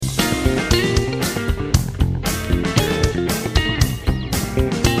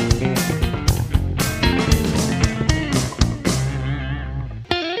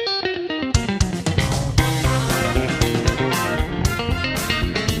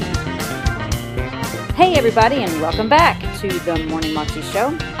Hey everybody, and welcome back to the Morning Moxie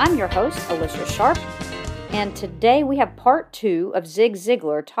Show. I'm your host, Alicia Sharp, and today we have part 2 of Zig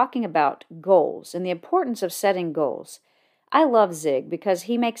Ziglar talking about goals and the importance of setting goals. I love Zig because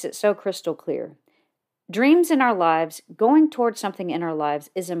he makes it so crystal clear. Dreams in our lives, going towards something in our lives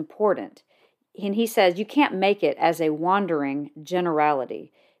is important. And he says you can't make it as a wandering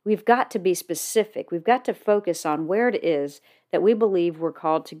generality. We've got to be specific. We've got to focus on where it is that we believe we're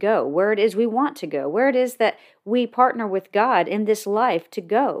called to go, where it is we want to go, where it is that we partner with God in this life to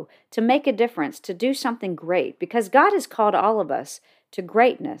go, to make a difference, to do something great, because God has called all of us to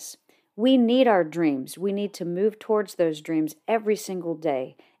greatness. We need our dreams. We need to move towards those dreams every single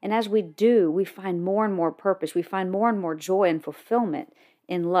day. And as we do, we find more and more purpose. We find more and more joy and fulfillment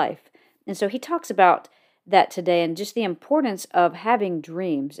in life. And so he talks about that today and just the importance of having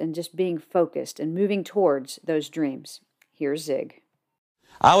dreams and just being focused and moving towards those dreams. Here's Zig.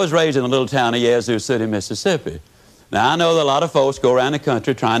 I was raised in the little town of Yazoo City, Mississippi. Now, I know that a lot of folks go around the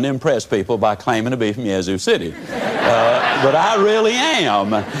country trying to impress people by claiming to be from Yazoo City. But I really am.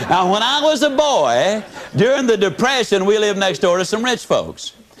 Now, when I was a boy, during the Depression, we lived next door to some rich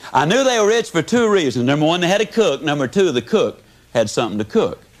folks. I knew they were rich for 2 reasons. Number 1, they had a cook. Number 2, the cook had something to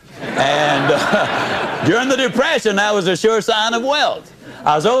cook. And during the Depression, that was a sure sign of wealth.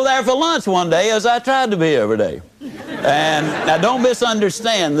 I was over there for lunch one day, as I tried to be every day. And now don't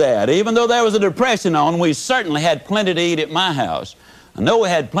misunderstand that. Even though there was a depression on, we certainly had plenty to eat at my house. I know we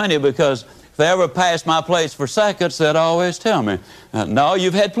had plenty because if they ever passed my place for seconds, they'd always tell me, no,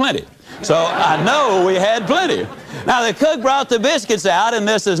 you've had plenty. So I know we had plenty. Now the cook brought the biscuits out, and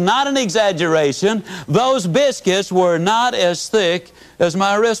this is not an exaggeration. Those biscuits were not as thick as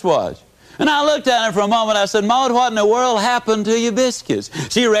my wristwatch. And I looked at her for a moment. I said, Maud, what in the world happened to your biscuits?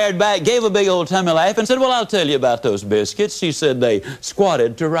 She reared back, gave a big old tummy laugh, and said, well, I'll tell you about those biscuits. She said they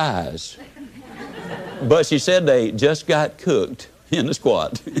squatted to rise. But she said they just got cooked in the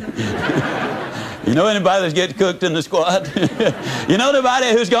squat. You know anybody that's getting cooked in the squat? You know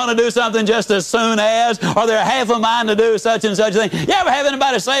anybody who's going to do something just as soon as, or they're half a mind to do such and such a thing? You ever have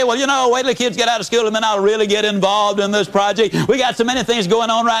anybody say, well, you know, wait till the kids get out of school and then I'll really get involved in this project. We got so many things going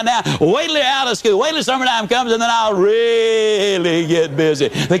on right now. Wait till they're out of school. Wait till summertime comes and then I'll really get busy.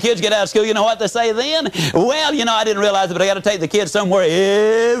 The kids get out of school, you know what they say then? Well, you know, I didn't realize it, but I got to take the kids somewhere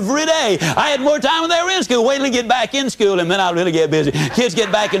every day. I had more time when they were in school. Wait till they get back in school and then I'll really get busy. Kids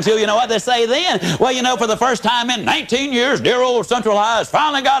get back in school, you know what they say then? Well, you know, for the first time in 19 years, dear old Central High has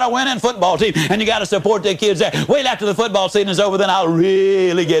finally got a winning football team, and you got to support the kids there. Wait after the football season is over, then I'll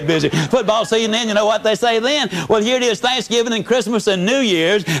really get busy. Football season, then you know what they say then? Well, here it is, Thanksgiving and Christmas and New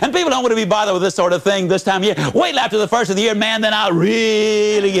Year's, and people don't want to be bothered with this sort of thing this time of year. Wait after the first of the year, man, then I'll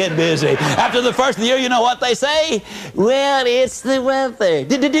really get busy. After the first of the year, you know what they say? Well, it's the weather.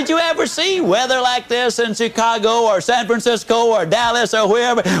 Did you ever see weather like this in Chicago or San Francisco or Dallas or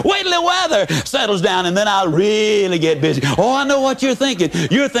wherever? Wait till the weather settles down, and then I'll really get busy. Oh, I know what you're thinking.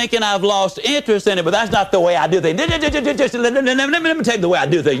 You're thinking I've lost interest in it, but that's not the way I do things. Just let me tell you the way I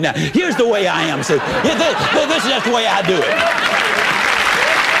do things. Now, here's the way I am. See, this is just the way I do it.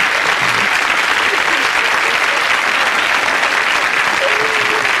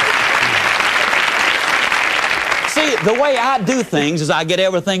 See, the way I do things is I get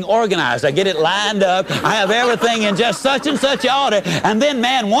everything organized. I get it lined up. I have everything in just such and such order. And then,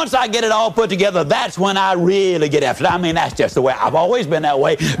 man, once I get it all put together, that's when I really get after it. I mean, that's just the way. I've always been that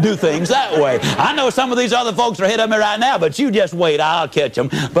way. Do things that way. I know some of these other folks are ahead of me right now, but you just wait. I'll catch them.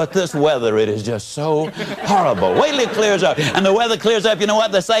 But this weather, it is just so horrible. Wait till it clears up. And the weather clears up, you know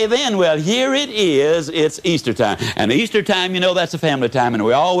what they say then? Well, here it is. It's Easter time. And Easter time, you know, that's a family time, and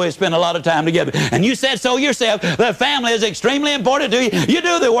we always spend a lot of time together. And you said so yourself. The family is extremely important to you. You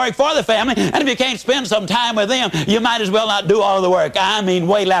do the work for the family, and if you can't spend some time with them, you might as well not do all of the work. I mean,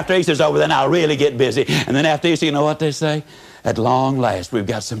 wait till after Easter's over, then I'll really get busy. And then after Easter, you know what they say? At long last, we've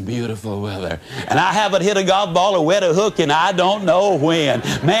got some beautiful weather. And I haven't hit a golf ball or wet a hook and I don't know when.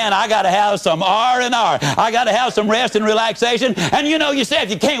 Man, I got to have some R&R. I got to have some rest and relaxation. And you know, you say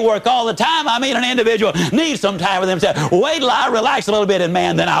if you can't work all the time, I mean, an individual needs some time with himself. Wait till I relax a little bit and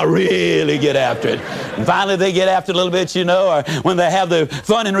man, then I'll really get after it. And finally, they get after it a little bit, you know, or when they have the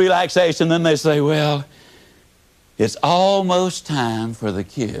fun and relaxation, then they say, well, it's almost time for the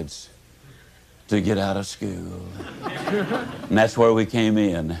kids to get out of school. And that's where we came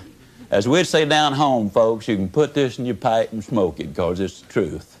in. As we'd say down home, folks, you can put this in your pipe and smoke it because it's the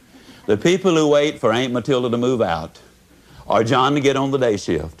truth. The people who wait for Aunt Matilda to move out, or John to get on the day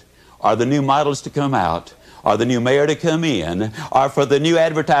shift, or the new models to come out, or the new mayor to come in, or for the new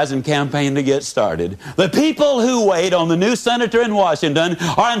advertising campaign to get started. The people who wait on the new senator in Washington,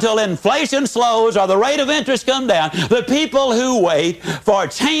 or until inflation slows or the rate of interest come down. The people who wait for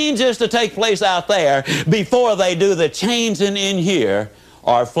changes to take place out there before they do the changing in here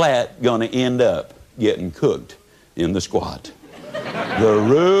are flat going to end up getting cooked in the squat. The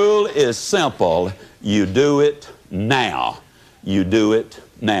rule is simple. You do it now. You do it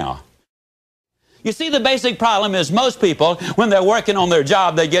now. You see, the basic problem is most people, when they're working on their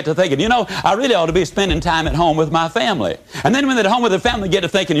job, they get to thinking, you know, I really ought to be spending time at home with my family. And then when they're at home with their family, they get to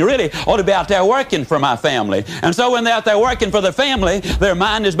thinking, you really ought to be out there working for my family. And so when they're out there working for their family, their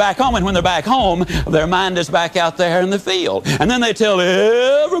mind is back home. And when they're back home, their mind is back out there in the field. And then they tell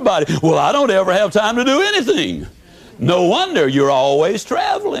everybody, well, I don't ever have time to do anything. No wonder you're always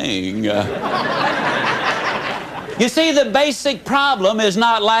traveling. You see, the basic problem is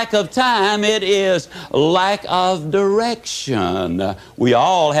not lack of time, it is lack of direction. We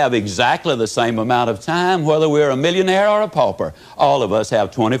all have exactly the same amount of time, whether we're a millionaire or a pauper. All of us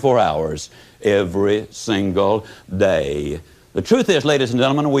have 24 hours every single day. The truth is, ladies and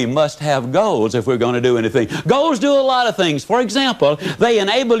gentlemen, we must have goals if we're going to do anything. Goals do a lot of things. For example, they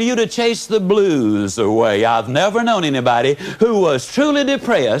enable you to chase the blues away. I've never known anybody who was truly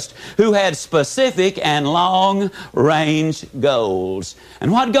depressed who had specific and long-range goals.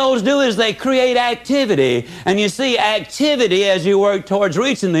 And what goals do is they create activity. And you see, activity, as you work towards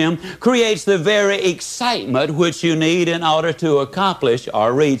reaching them, creates the very excitement which you need in order to accomplish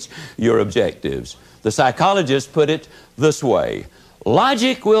or reach your objectives. The psychologists put it this way: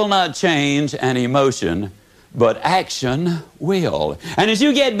 logic will not change an emotion, but action will. And as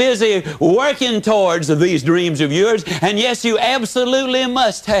you get busy working towards these dreams of yours, and yes, you absolutely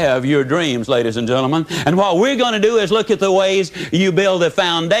must have your dreams, ladies and gentlemen, and what we're going to do is look at the ways you build a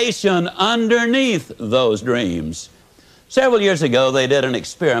foundation underneath those dreams. Several years ago, they did an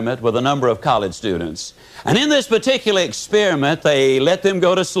experiment with a number of college students. And in this particular experiment, they let them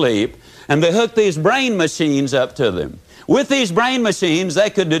go to sleep, and they hooked these brain machines up to them. With these brain machines, they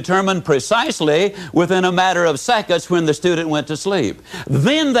could determine precisely within a matter of seconds when the student went to sleep.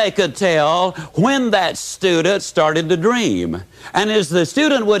 Then they could tell when that student started to dream. And as the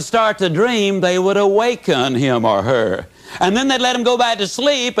student would start to dream, they would awaken him or her. And then they'd let them go back to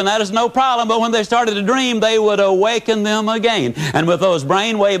sleep, and that is no problem. But when they started to dream, they would awaken them again. And with those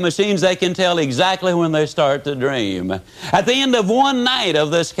brainwave machines, they can tell exactly when they start to dream. At the end of one night of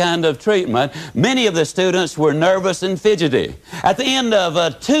this kind of treatment, many of the students were nervous and fidgety. At the end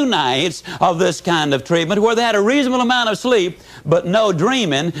of 2 nights of this kind of treatment, where they had a reasonable amount of sleep, but no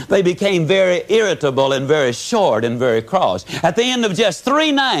dreaming, they became very irritable and very short and very cross. At the end of just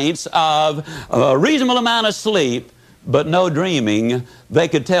 3 nights of a reasonable amount of sleep, but no dreaming, they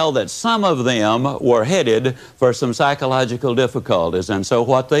could tell that some of them were headed for some psychological difficulties. And so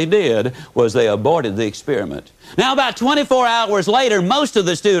what they did was they aborted the experiment. Now, about 24 hours later, most of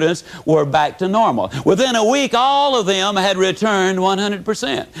the students were back to normal. Within a week, all of them had returned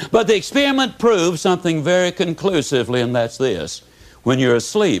 100%. But the experiment proved something very conclusively, and that's this: when you're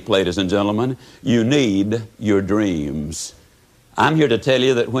asleep, ladies and gentlemen, you need your dreams. I'm here to tell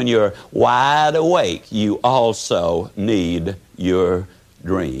you that when you're wide awake, you also need your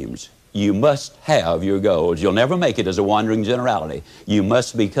dreams. You must have your goals. You'll never make it as a wandering generality. You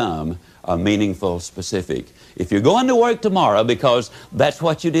must become a meaningful specific. If you're going to work tomorrow because that's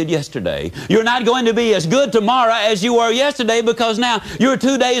what you did yesterday, you're not going to be as good tomorrow as you were yesterday, because now you're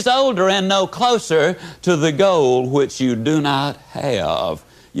 2 days older and no closer to the goal which you do not have.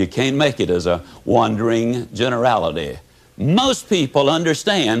 You can't make it as a wandering generality. Most people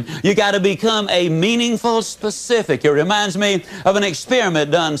understand you got to become a meaningful specific. It reminds me of an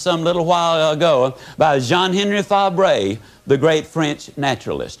experiment done some little while ago by Jean-Henri Fabre, the great French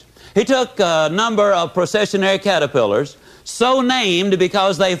naturalist. He took a number of processionary caterpillars, so named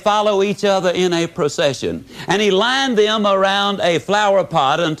because they follow each other in a procession, and he lined them around a flower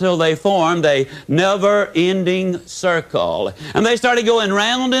pot until they formed a never-ending circle. And they started going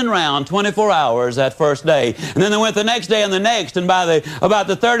round and round 24 hours that first day. And then they went the next day and the next, and by about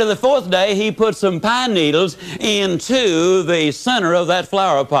the third or the fourth day, he put some pine needles into the center of that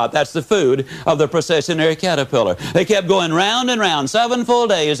flower pot. That's the food of the processionary caterpillar. They kept going round and round, 7 full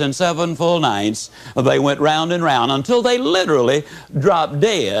days and 7 full nights. They went round and round until they literally dropped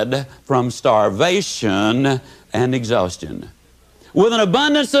dead from starvation and exhaustion. With an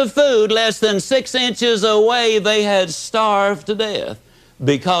abundance of food less than 6 inches away, they had starved to death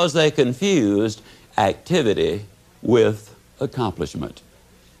because they confused activity with accomplishment.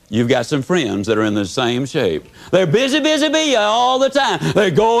 You've got some friends that are in the same shape. They're busy bee all the time. They're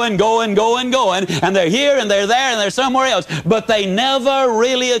going, and they're here and they're there and they're somewhere else. But they never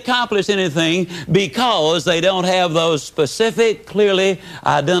really accomplish anything because they don't have those specific, clearly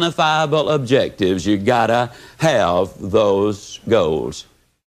identifiable objectives. You gotta have those goals.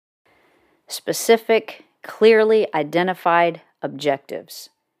 Specific, clearly identified objectives.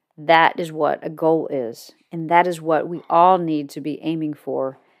 That is what a goal is. And that is what we all need to be aiming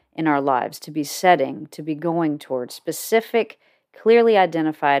for in our lives, to be setting, to be going towards specific, clearly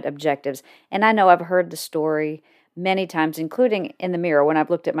identified objectives. And I know I've heard the story many times, including in the mirror when I've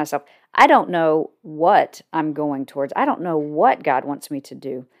looked at myself. I don't know what I'm going towards. I don't know what God wants me to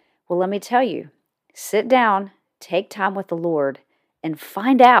do. Well, let me tell you, sit down, take time with the Lord, and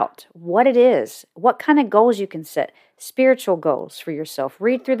find out what it is, what kind of goals you can set, spiritual goals for yourself.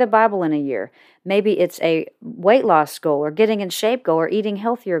 Read through the Bible in a year. Maybe it's a weight loss goal or getting in shape goal or eating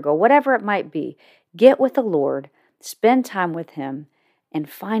healthier goal, whatever it might be. Get with the Lord, spend time with Him, and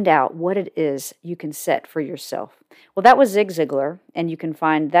find out what it is you can set for yourself. Well, that was Zig Ziglar, and you can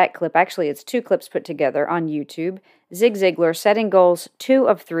find that clip. Actually, it's 2 clips put together on YouTube. Zig Ziglar, Setting Goals 2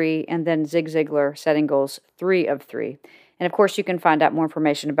 of 3, and then Zig Ziglar, Setting Goals 3 of 3. And of course, you can find out more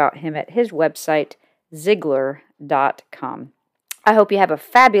information about him at his website, Ziglar.com. I hope you have a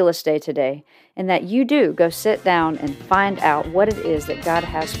fabulous day today and that you do go sit down and find out what it is that God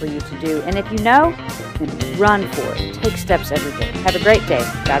has for you to do. And if you know, then run for it. Take steps every day. Have a great day.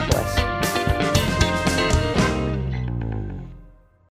 God bless.